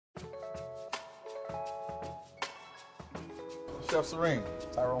Chef Serigne,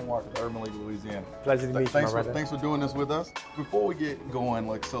 Tyrone Walker, Urban League, Louisiana. Pleasure to meet you, my brother. Thanks for doing this with us. Before we get going,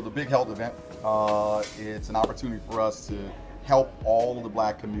 so the Big Health event, it's an opportunity for us to help all of the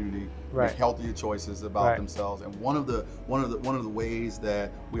Black community make healthier choices about themselves. And one of the ways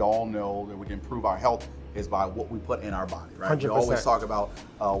that we all know that we can improve our health is by what we put in our body, right? 100%. We always talk about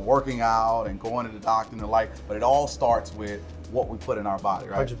working out and going to the doctor and the like, but it all starts with what we put in our body,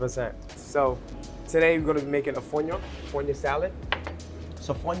 right? 100%. So today we're going to be making a fonio salad.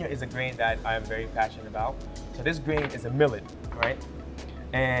 So fonio is a grain that I am very passionate about. So this grain is a millet, right?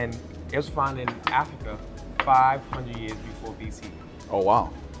 And it was found in Africa 500 years before BC. Oh,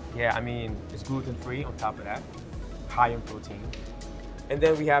 wow. Yeah, I mean, it's gluten-free on top of that, high in protein. And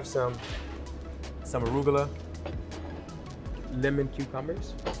then we have some arugula, lemon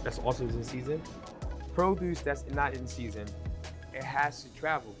cucumbers, that's also in season. Produce that's not in season, it has to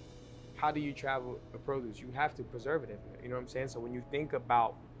travel. How do you travel a produce? You have to preserve it, you know what I'm saying? So when you think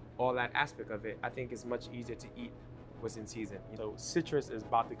about all that aspect of it, I think it's much easier to eat what's in season. So citrus is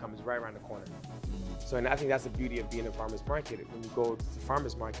about to come, it's right around the corner. So, and I think that's the beauty of being a farmer's market. When you go to the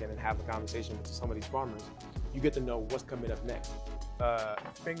farmer's market and have a conversation with some of these farmers, you get to know what's coming up next.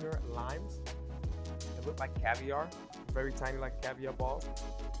 Finger limes, they look like caviar, very tiny like caviar balls.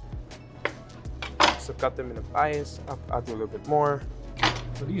 So cut them in a bias, I'll do a little bit more.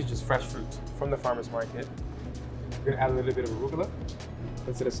 So these are just fresh fruits from the farmer's market. We're gonna add a little bit of arugula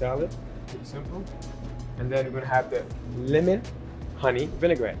into the salad, pretty simple. And then we're gonna have the lemon, honey,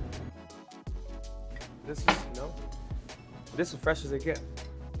 vinaigrette. This is, this is fresh as it gets.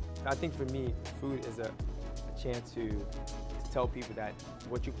 I think for me, food is a chance to tell people that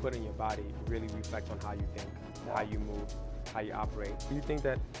what you put in your body really reflects on how you think, how you move, how you operate. Do you think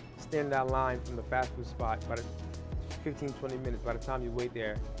that standing that line from the fast food spot, by the 15, 20 minutes, by the time you wait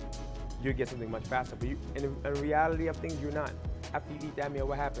there, you'll get something much faster? But in reality of things, you're not. After you eat that meal,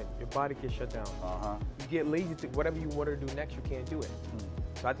 what happened? Your body gets shut down. You get lazy to whatever you want to do next, you can't do it.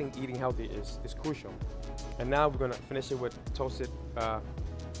 So I think eating healthy is crucial. And now we're gonna finish it with toasted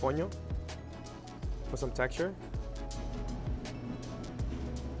fonio for some texture.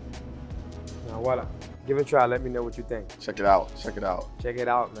 Now voila, give it a try, let me know what you think. Check it out, check it out. Check it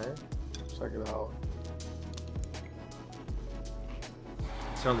out, man. Check it out.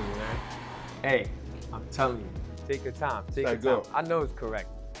 I'm telling you, man. Hey, I'm telling you, take your time, take your time. I know it's correct.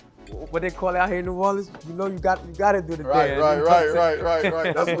 What they call it out here in New Orleans, you know you got to do the dance. Right.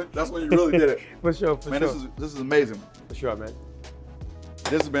 That's when you really did it. For sure, man, this is amazing. For sure, man.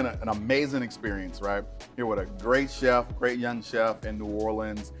 This has been an amazing experience, right? Here with a great chef, great young chef in New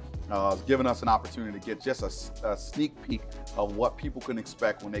Orleans, giving us an opportunity to get just a sneak peek of what people can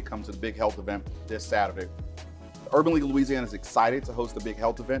expect when they come to the Big Health event this Saturday. Urban League Louisiana is excited to host the Big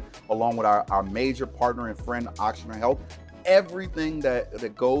Health event along with our major partner and friend, Oxygen Health. Everything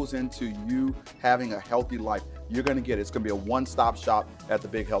that goes into you having a healthy life, you're gonna get it. It's gonna be a one-stop shop at the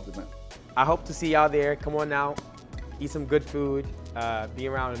Big Health event. I hope to see y'all there. Come on out, eat some good food, be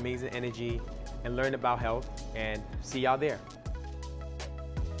around amazing energy, and learn about health, and see y'all there.